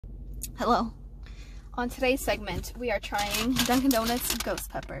Hello. On today's segment, we are trying Dunkin' Donuts Ghost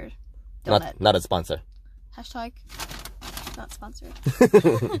Pepper Donut. Not a sponsor. Hashtag not sponsored.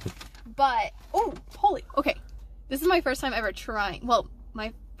 But, oh, holy, okay. This is my first time ever trying. Well,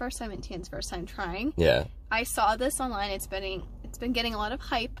 my first time and Tien's first time trying. Yeah. I saw this online. It's been getting a lot of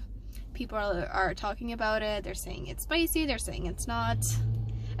hype. People are talking about it. They're saying it's spicy. They're saying it's not.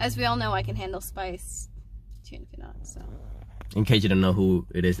 As we all know, I can handle spice. Tien cannot, so. In case you don't know who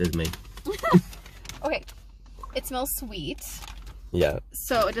it is, it's me. Okay. It smells sweet. Yeah.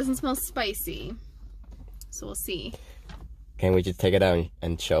 So it doesn't smell spicy. So we'll see. Can we just take it out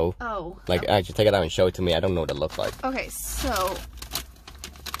and show? Oh. Like, actually take it out and show it to me. I don't know what it looks like. Okay, so.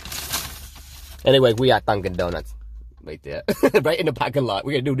 Anyway, we are Dunkin' Donuts. Right there. Right in the parking lot.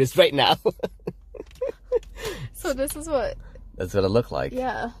 We're going to do this right now. So this is what. That's what it looks like.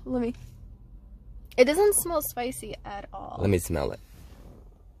 Yeah, let me. It doesn't smell spicy at all. Let me smell it.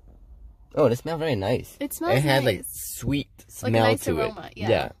 Oh, it smells very nice. It smells nice. It has like sweet smell like a nice to aroma, it.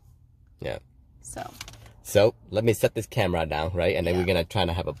 yeah. Yeah. So let me set this camera down, right? And then we're gonna try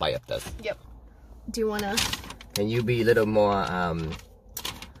to have a bite of this. Yep. Do you wanna? Can you be a little more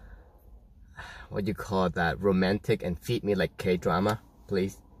what do you call that? Romantic and feed me like K-drama,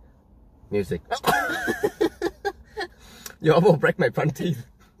 please? Music. You almost break my front teeth.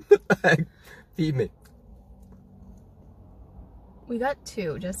 Feed me. We got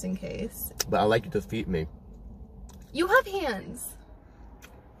two just in case. But I'd like you to feed me. You have hands.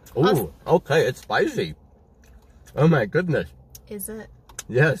 Oh, okay, it's spicy. Oh my goodness. Is it?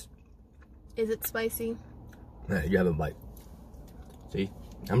 Yes. Is it spicy? Yeah, you have a bite. See?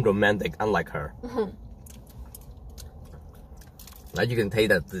 I'm romantic, unlike her. Now you can taste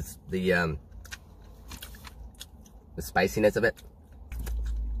that the spiciness of it.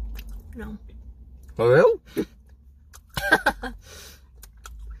 No. For real?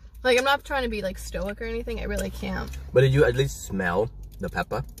 Like, I'm not trying to be like stoic or anything. I really can't. But did you at least smell the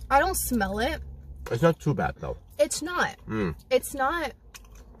pepper? I don't smell it. It's not too bad though. It's not. It's not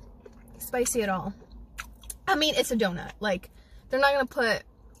spicy at all. I mean, it's a donut. Like, they're not gonna put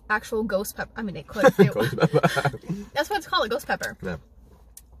actual ghost pepper. I mean, they could if they Ghost pepper. That's what it's called, ghost pepper. Yeah.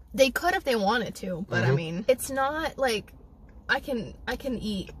 They could if they wanted to, but I mean, it's not like I can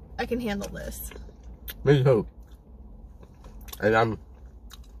handle this. Me too. And I'm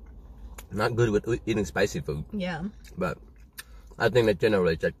not good with eating spicy food. Yeah. But I think that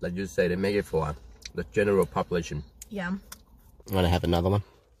generally, like you say, they make it for the general population. Yeah. Want to have another one?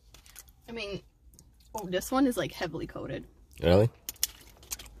 I mean, oh, this one is like heavily coated. Really?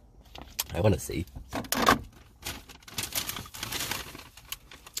 I want to see.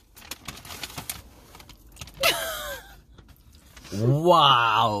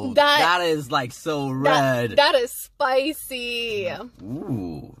 Wow, that is like so red. That is spicy.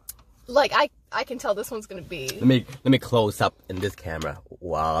 Ooh. Like I can tell this one's gonna be. Let me close up in this camera.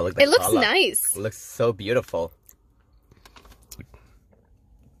 Wow, look at the It looks color. nice. It looks so beautiful.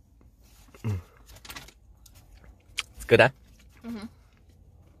 It's good, huh?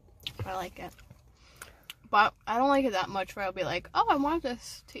 I like it, but I don't like it that much where I'll be like, oh, I want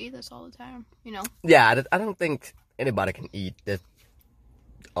this to eat this all the time. You know? Yeah, I don't think anybody can eat this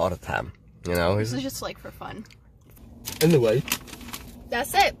all the time. You know, This is just like for fun. Anyway,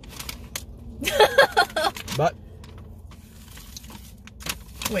 That's it. but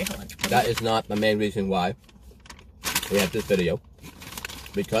Wait, hold on. that is not the main reason why we have this video.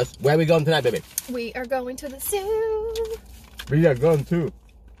 Because where are we going tonight, baby? We are going to the zoo. We are going to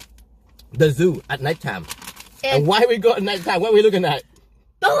the zoo at nighttime. And why are we going at nighttime? What are we looking at?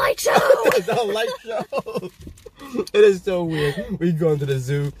 The light show. The light show. It is so weird. We going to the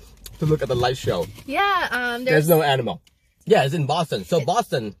zoo to look at the light show. Yeah. There's no animal. Yeah, it's in Boston. So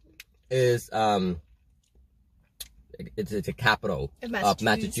Boston is it's a capital of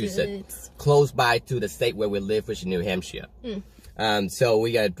Massachusetts, close by to the state where we live, which is New Hampshire. So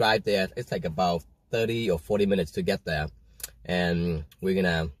we gotta drive there. It's like about 30 or 40 minutes to get there, and we're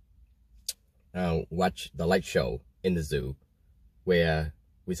gonna watch the light show in the zoo, where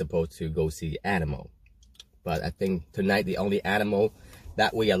we're supposed to go see animal. But I think tonight the only animal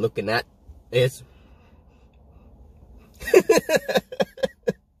that we are looking at is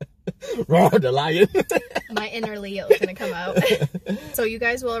the lion. My inner Leo is gonna come out. So you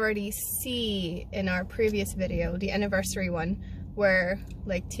guys will already see in our previous video, the anniversary one, where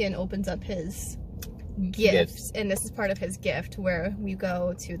like Tien opens up his gifts, and this is part of his gift where we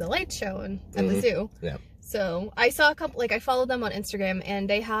go to the light show and at the zoo. Yeah. So I saw a couple, like I followed them on Instagram, and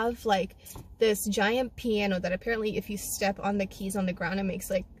they have like this giant piano that apparently if you step on the keys on the ground, it makes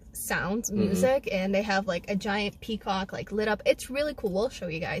like sounds, music, and they have like a giant peacock like lit up. It's really cool. We'll show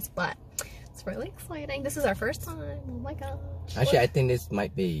you guys, but it's really exciting. This is our first time. Oh my gosh. Actually, I think this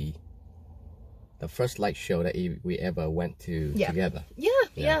might be the first light show that we ever went to together.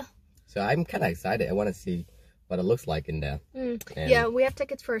 Yeah. So I'm kind of excited. I want to see what it looks like in there. Yeah, we have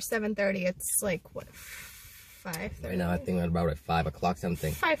tickets for 7:30. It's like, what, 5:30? Right now, I think we're about at 5 o'clock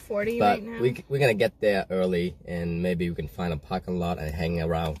something. 5:40 right now. But we're going to get there early, and maybe we can find a parking lot and hang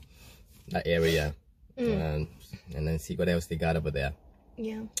around that area. And then see what else they got over there.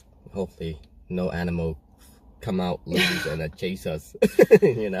 Yeah. Hopefully, no animal come out loose and chase us,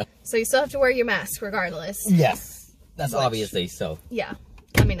 you know. So you still have to wear your mask regardless. Yes, that's obviously so. Yeah,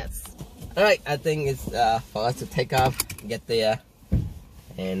 I mean that's. All right, I think it's for us to take off, get there,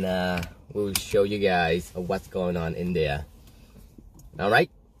 and we'll show you guys what's going on in there. All right.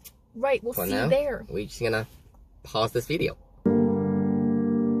 Right, we'll see you there. We're just gonna pause this video.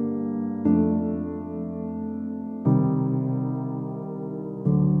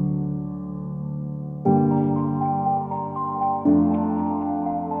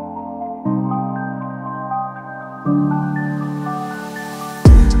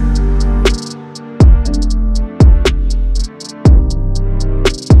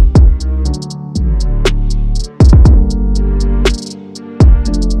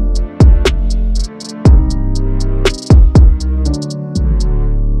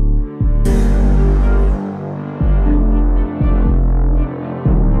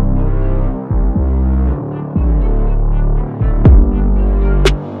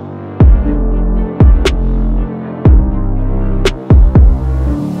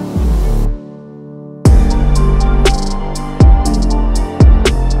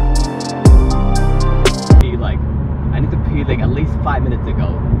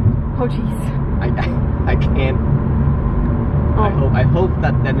 I hope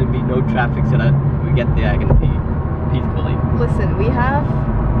that there will be no traffic so that we get there I can pee peacefully. Listen, we have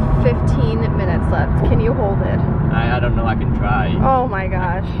 15 minutes left. Can you hold it? I don't know, I can try. Oh my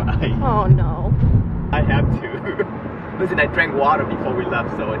gosh. Oh no. I have to. Listen, I drank water before we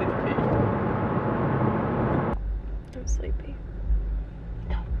left, so I need to pee. I'm sleepy.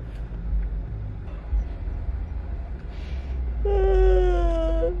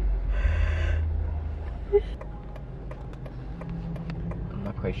 I'm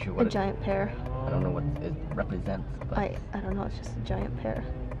not quite sure what a giant pear. I don't know what it represents. But I don't know, it's just a giant pear.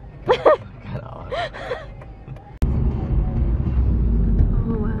 Kind of odd.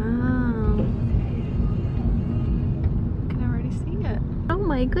 Oh wow. I can already see it. Oh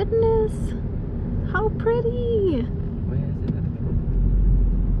my goodness. How pretty. Where is it?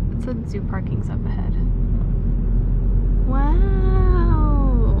 It said zoo parking's up ahead.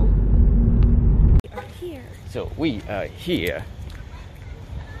 Wow. We are here. So we are here.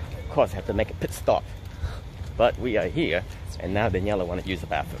 Of course, I have to make a pit stop. But we are here, and now Daniela want to use the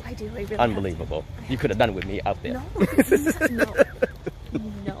bathroom. I do. I really Unbelievable. You could have done it with me out there. No, please, no.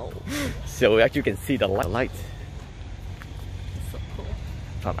 No. So actually you can see the light. So cool.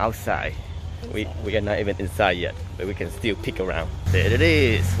 From outside. We are not even inside yet, but we can still peek around. There it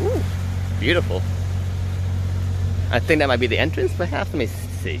is. Ooh, beautiful. I think that might be the entrance, perhaps. Let me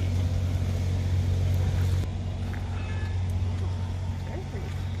see.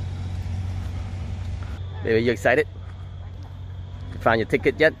 Baby, you excited? You found your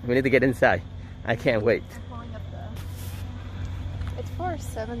ticket yet? We need to get inside. I can't wait. It's for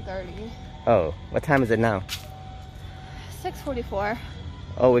 7:30. Oh, what time is it now? 6:44.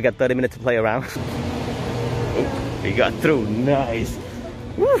 Oh, we got 30 minutes to play around. Oh, we got through. Nice.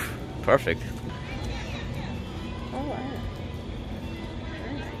 Woo, perfect. Oh, wow.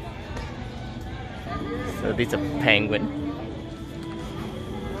 So these are penguin,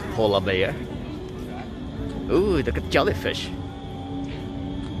 polar bear. Ooh, look at jellyfish.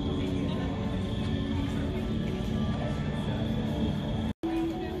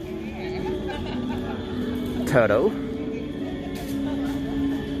 Turtle.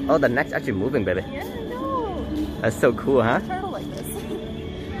 Oh, the neck's actually moving, baby. Yeah, no. That's so cool, huh? Turtle like this.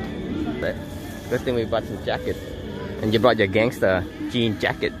 But good thing we bought some jackets. And you brought your gangster jean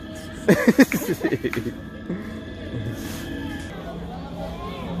jacket.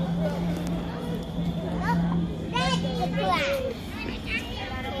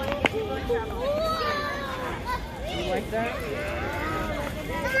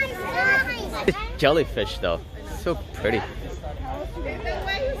 It's jellyfish though, so pretty.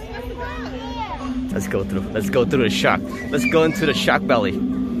 Let's go through the shark. Let's go into the shark belly.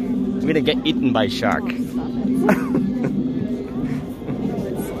 We're gonna get eaten by shark.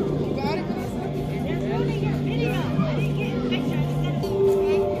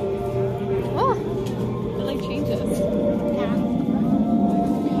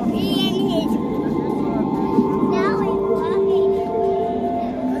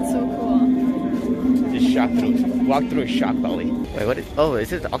 walk through a shark belly. Wait, what is... Oh,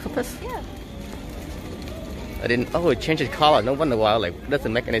 is it the octopus? Yeah. I didn't... Oh, it changes color. No wonder why. Like,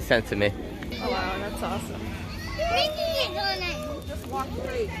 doesn't make any sense to me. Oh wow, that's awesome. Just walk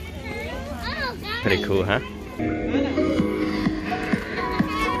through. Pretty cool, huh?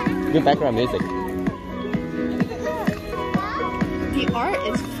 Good background music. The art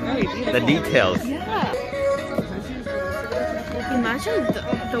is very beautiful. The details. Yeah. Imagine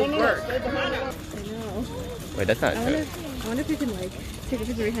the work. I know. Wait, that's not true. I wonder if you can like take a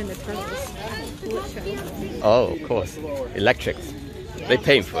picture behind the turtles. Oh, of course. Electrics. They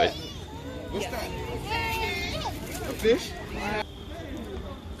paying for it. What's that? A fish?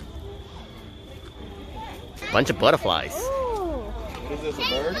 Bunch of butterflies. Oh. What is this, a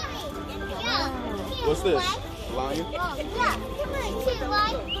bird? What's this? A lion?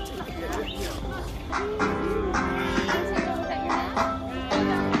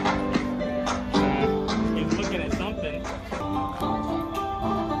 He's looking at something.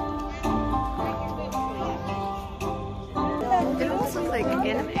 It almost looks like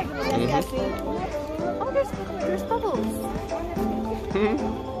anime. Oh, there's bubbles.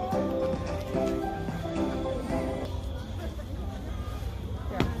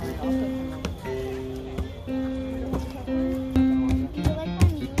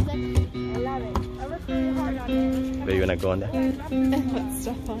 Are you gonna go on there? And put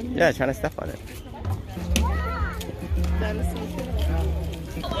stuff on it. Yeah, trying to step on it. That is so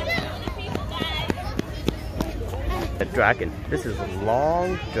cool. A dragon. This is a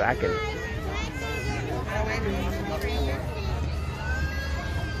long dragon.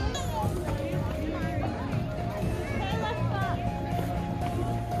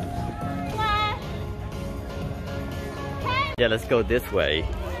 Yeah, let's go this way.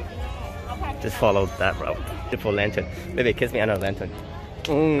 Just follow that route. Beautiful lantern. Baby, kiss me under the lantern.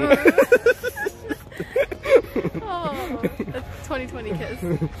 Oh, that's 2020 kiss.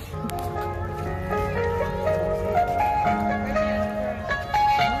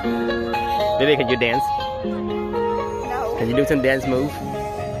 Baby, can you dance? No. Can you do some dance move?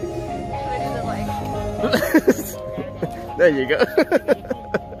 What is it like? There you go.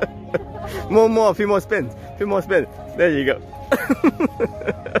 More, a few more spins. There you go.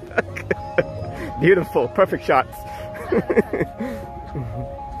 Beautiful, perfect shots.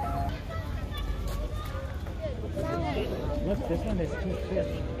 Look, this one is 2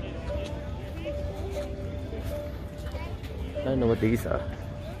 fish. I don't know what these are.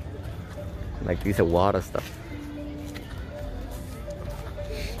 Like these are water stuff.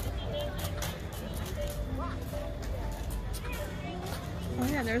 Oh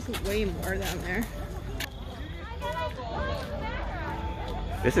yeah, there's way more down there.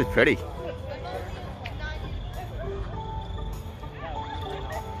 This is pretty.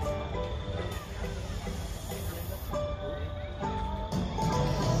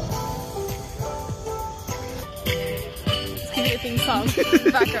 It's gonna be a theme song in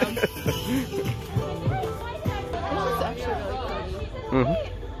the background. This is actually really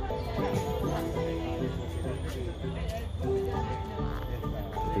pretty.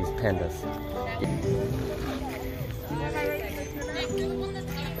 These pandas. I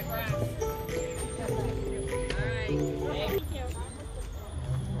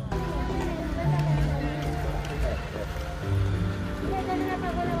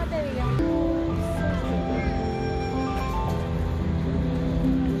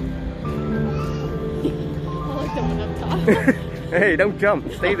like them one up top. Hey, don't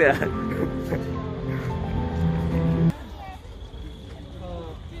jump. Stay there.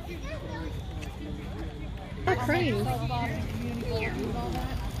 A crane.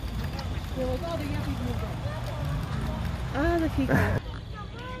 Ah, the peacock.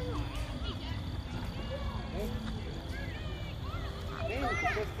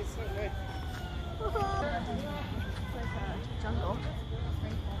 Jungle.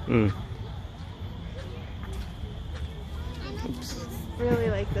 Really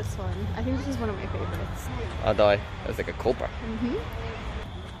like this one. I think this is one of my favorites. Although it's like a cobra.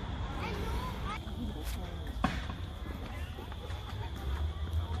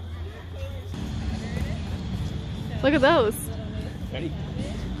 Look at those. Ready?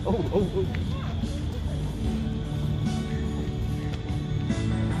 Oh.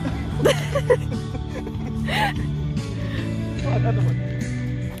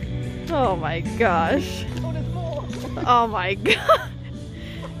 Oh my gosh. Oh my god.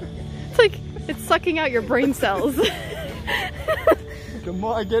 It's like it's sucking out your brain cells. The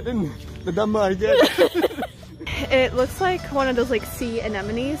more I get in, the dumber I get. It looks like one of those like sea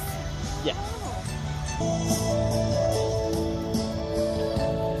anemones. Yeah.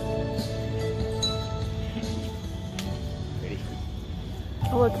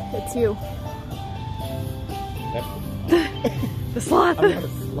 Oh look, it's you. The sloth. I'm not a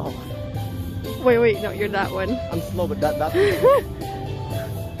sloth. Wait, no, you're that one. I'm slow, but that.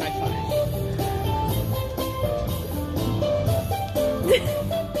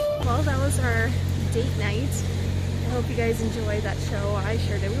 Well, that was our date night. I hope you guys enjoyed that show. I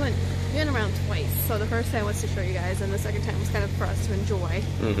sure did. We went around twice. So the first time was to show you guys, and the second time was kind of for us to enjoy.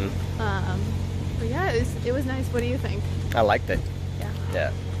 But yeah, it was nice. What do you think? I liked it.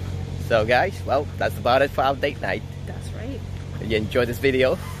 Yeah. So guys, well, that's about it for our date night. That's right. If you enjoyed this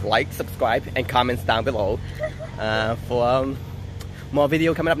video, like, subscribe, and comments down below for more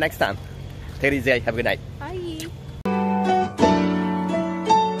video coming up next time. Take it easy. Have a good night. Bye.